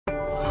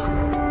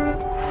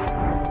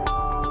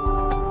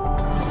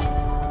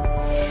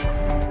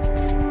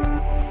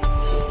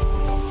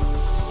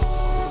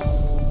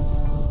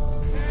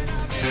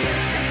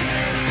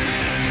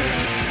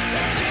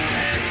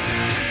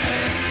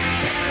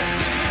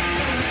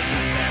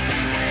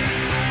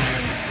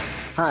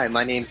Hi,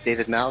 my name's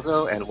David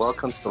Maldow, and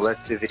welcome to the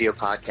Let's Do Video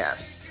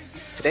podcast.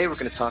 Today we're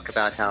going to talk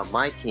about how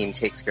my team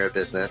takes care of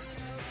business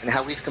and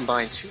how we've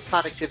combined two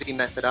productivity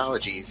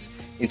methodologies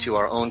into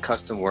our own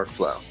custom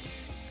workflow.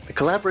 The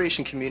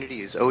collaboration community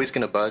is always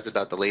going to buzz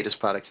about the latest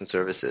products and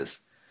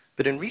services,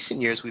 but in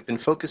recent years we've been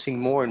focusing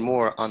more and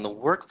more on the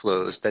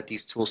workflows that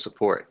these tools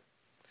support.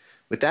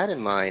 With that in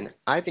mind,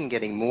 I've been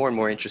getting more and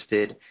more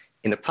interested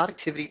in the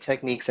productivity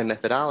techniques and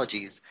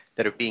methodologies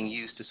that are being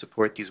used to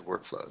support these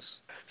workflows.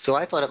 So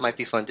I thought it might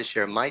be fun to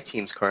share my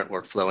team's current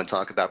workflow and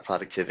talk about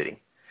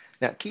productivity.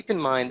 Now, keep in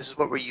mind, this is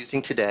what we're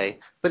using today,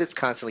 but it's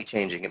constantly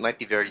changing. It might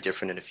be very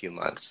different in a few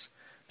months.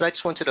 But I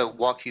just wanted to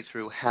walk you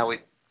through how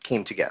it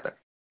came together.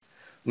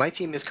 My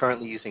team is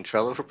currently using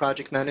Trello for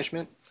project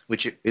management,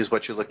 which is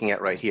what you're looking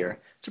at right here.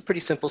 It's a pretty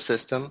simple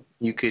system.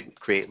 You could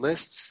create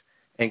lists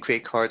and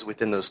create cards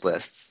within those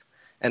lists.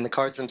 And the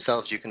cards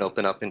themselves you can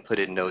open up and put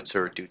in notes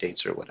or due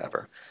dates or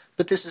whatever.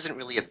 But this isn't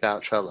really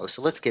about Trello,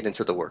 so let's get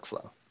into the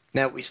workflow.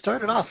 Now, we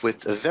started off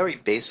with a very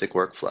basic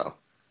workflow.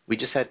 We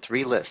just had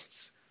 3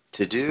 lists: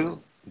 to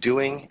do,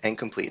 doing, and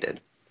completed.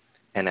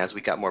 And as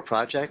we got more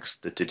projects,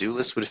 the to-do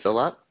list would fill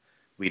up,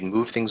 we'd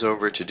move things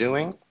over to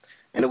doing,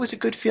 and it was a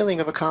good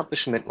feeling of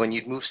accomplishment when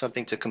you'd move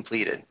something to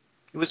completed.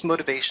 It was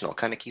motivational,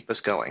 kind of keep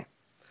us going.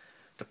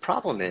 The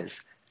problem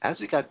is,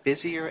 as we got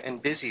busier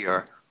and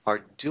busier,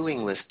 our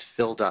doing list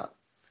filled up.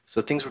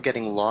 So things were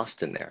getting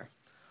lost in there.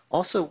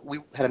 Also, we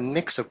had a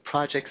mix of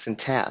projects and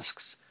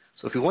tasks.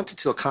 So if we wanted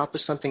to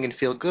accomplish something and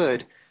feel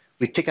good,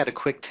 we'd pick out a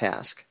quick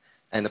task,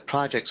 and the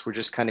projects were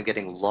just kind of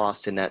getting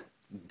lost in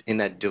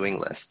that doing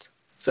list.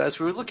 So as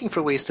we were looking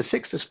for ways to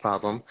fix this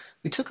problem,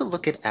 we took a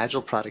look at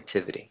Agile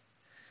productivity.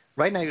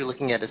 Right now you're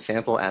looking at a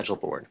sample Agile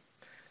board.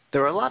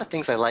 There are a lot of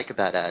things I like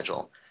about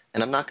Agile,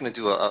 and I'm not going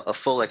to do a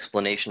full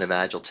explanation of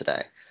Agile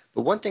today.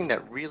 But one thing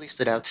that really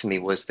stood out to me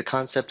was the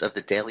concept of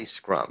the daily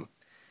Scrum.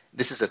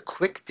 This is a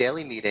quick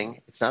daily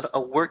meeting. It's not a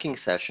working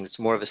session. It's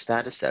more of a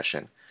status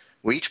session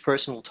where each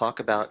person will talk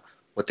about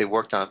what they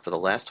worked on for the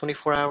last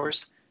 24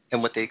 hours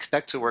and what they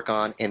expect to work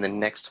on in the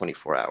next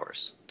 24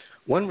 hours.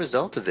 One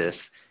result of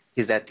this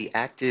is that the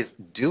active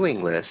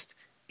doing list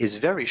is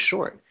very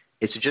short.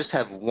 It's to just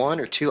have 1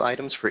 or 2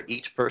 items for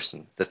each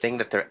person, the thing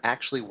that they're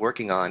actually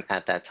working on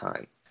at that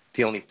time.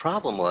 The only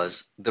problem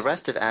was the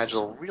rest of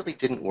Agile really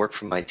didn't work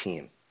for my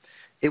team.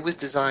 It was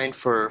designed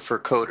for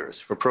coders,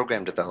 for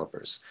program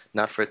developers,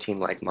 not for a team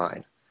like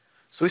mine.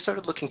 So we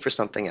started looking for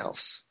something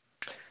else.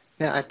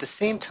 Now, at the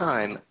same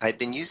time, I'd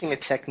been using a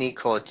technique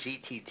called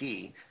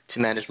GTD to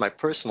manage my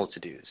personal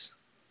to-dos.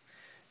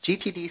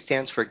 GTD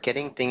stands for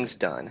Getting Things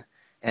Done.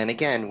 And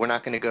again, we're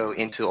not going to go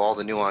into all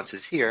the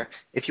nuances here.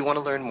 If you want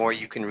to learn more,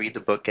 you can read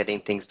the book Getting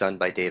Things Done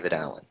by David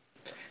Allen.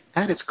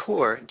 At its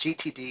core,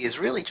 GTD is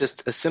really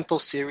just a simple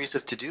series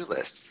of to-do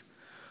lists.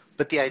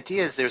 But the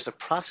idea is there's a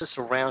process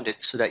around it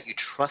so that you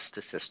trust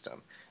the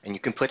system and you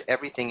can put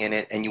everything in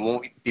it and you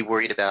won't be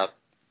worried about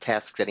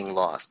tasks getting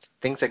lost.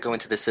 Things that go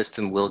into the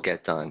system will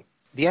get done.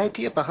 The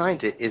idea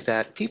behind it is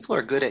that people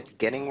are good at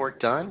getting work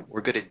done,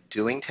 we're good at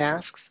doing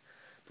tasks,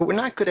 but we're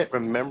not good at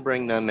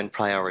remembering them and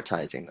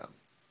prioritizing them.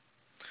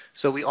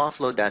 So we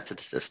offload that to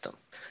the system.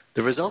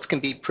 The results can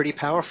be pretty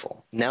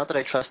powerful. Now that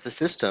I trust the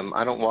system,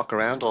 I don't walk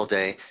around all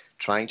day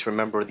trying to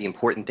remember the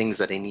important things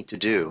that I need to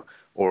do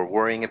or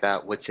worrying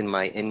about what's in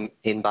my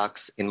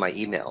inbox in my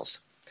emails.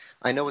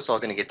 I know it's all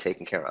going to get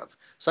taken care of.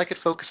 So I could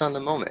focus on the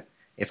moment.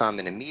 If I'm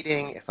in a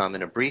meeting, if I'm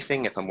in a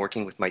briefing, if I'm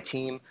working with my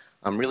team,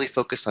 I'm really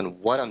focused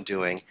on what I'm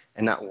doing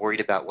and not worried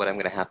about what I'm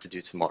going to have to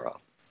do tomorrow.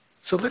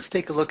 So let's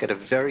take a look at a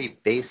very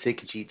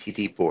basic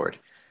GTD board.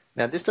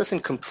 Now, this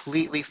doesn't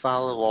completely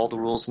follow all the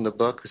rules in the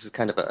book. This is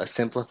kind of a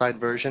simplified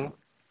version,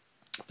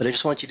 but I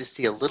just want you to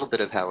see a little bit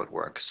of how it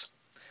works.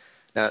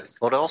 Now,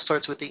 it all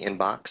starts with the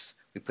inbox.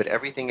 We put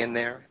everything in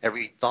there,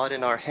 every thought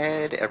in our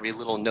head, every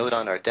little note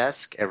on our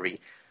desk, every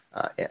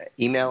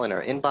email in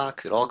our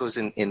inbox, it all goes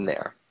in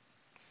there.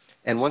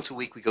 And once a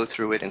week, we go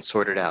through it and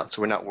sort it out,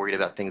 so we're not worried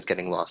about things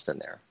getting lost in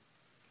there.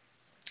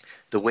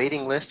 The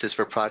waiting list is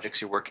for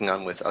projects you're working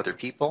on with other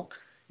people.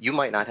 You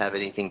might not have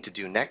anything to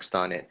do next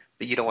on it,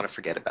 but you don't want to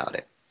forget about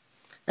it.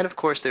 And of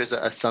course, there's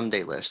a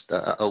someday list,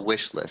 a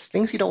wish list,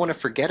 things you don't want to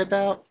forget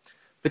about,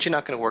 but you're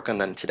not going to work on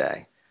them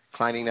today.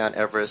 Climbing Mount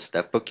Everest,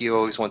 that book you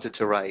always wanted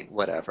to write,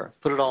 whatever.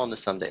 Put it all on the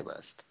someday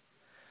list.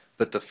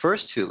 But the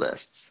first 2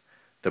 lists,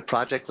 the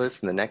project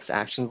list and the next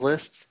actions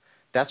lists,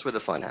 that's where the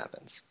fun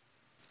happens.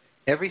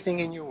 Everything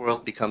in your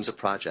world becomes a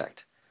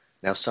project.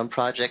 Now, some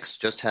projects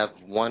just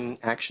have 1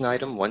 action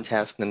item, 1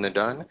 task, and then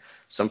they're done.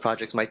 Some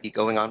projects might be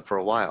going on for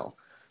a while.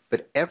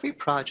 But every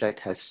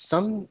project has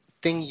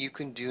something you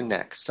can do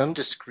next, some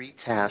discrete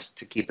task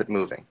to keep it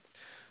moving.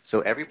 So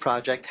every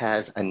project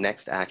has a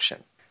next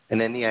action. And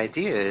then the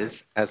idea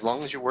is, as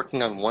long as you're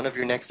working on one of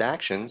your next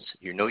actions,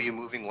 you know you're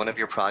moving one of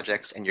your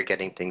projects and you're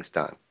getting things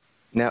done.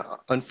 Now,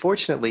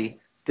 unfortunately,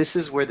 this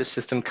is where the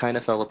system kind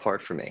of fell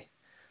apart for me.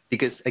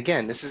 Because,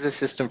 again, this is a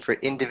system for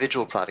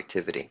individual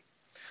productivity.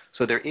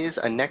 So there is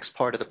a next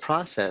part of the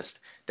process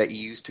that you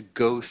use to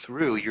go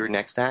through your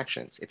next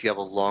actions if you have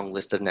a long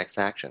list of next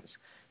actions.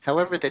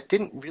 However, that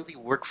didn't really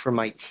work for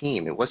my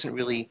team. It wasn't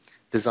really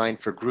designed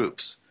for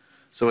groups.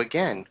 So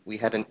again, we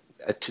had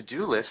a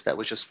to-do list that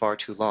was just far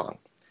too long.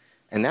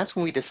 And that's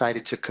when we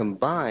decided to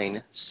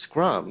combine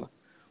Scrum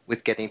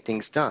with getting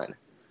things done.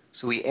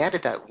 So we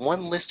added that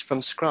one list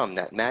from Scrum,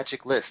 that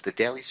magic list, the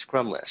daily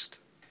Scrum list.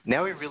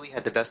 Now we really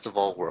had the best of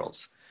all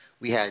worlds.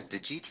 We had the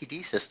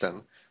GTD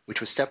system,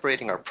 which was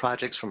separating our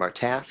projects from our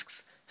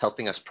tasks,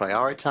 helping us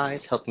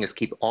prioritize, helping us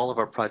keep all of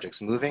our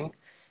projects moving.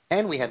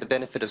 And we had the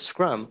benefit of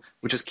Scrum,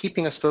 which was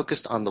keeping us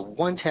focused on the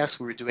one task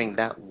we were doing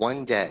that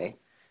one day,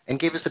 and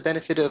gave us the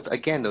benefit of,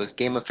 again, those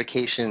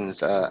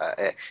gamifications,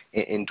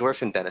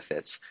 endorphin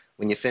benefits.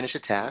 When you finish a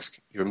task,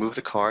 you remove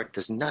the card,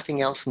 there's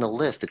nothing else in the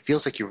list. It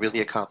feels like you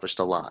really accomplished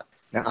a lot.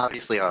 Now,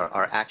 obviously,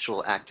 our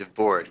actual active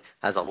board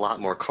has a lot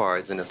more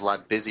cards and is a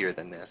lot busier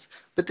than this,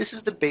 but this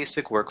is the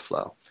basic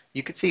workflow.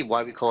 You can see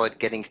why we call it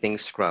getting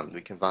things scrummed.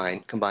 We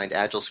combined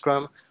Agile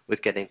Scrum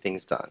with getting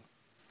things done.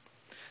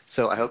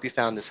 So I hope you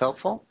found this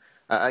helpful.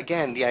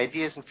 Again, the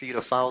idea isn't for you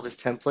to follow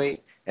this template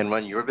and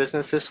run your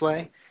business this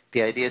way.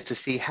 The idea is to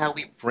see how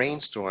we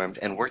brainstormed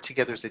and worked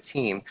together as a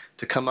team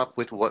to come up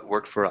with what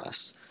worked for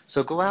us.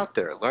 So go out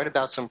there, learn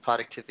about some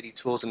productivity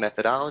tools and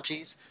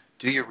methodologies,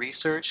 do your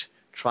research,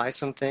 try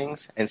some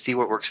things, and see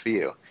what works for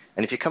you.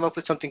 And if you come up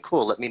with something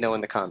cool, let me know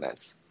in the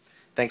comments.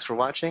 Thanks for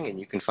watching, and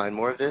you can find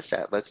more of this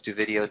at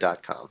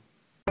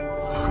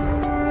letsdovideo.com.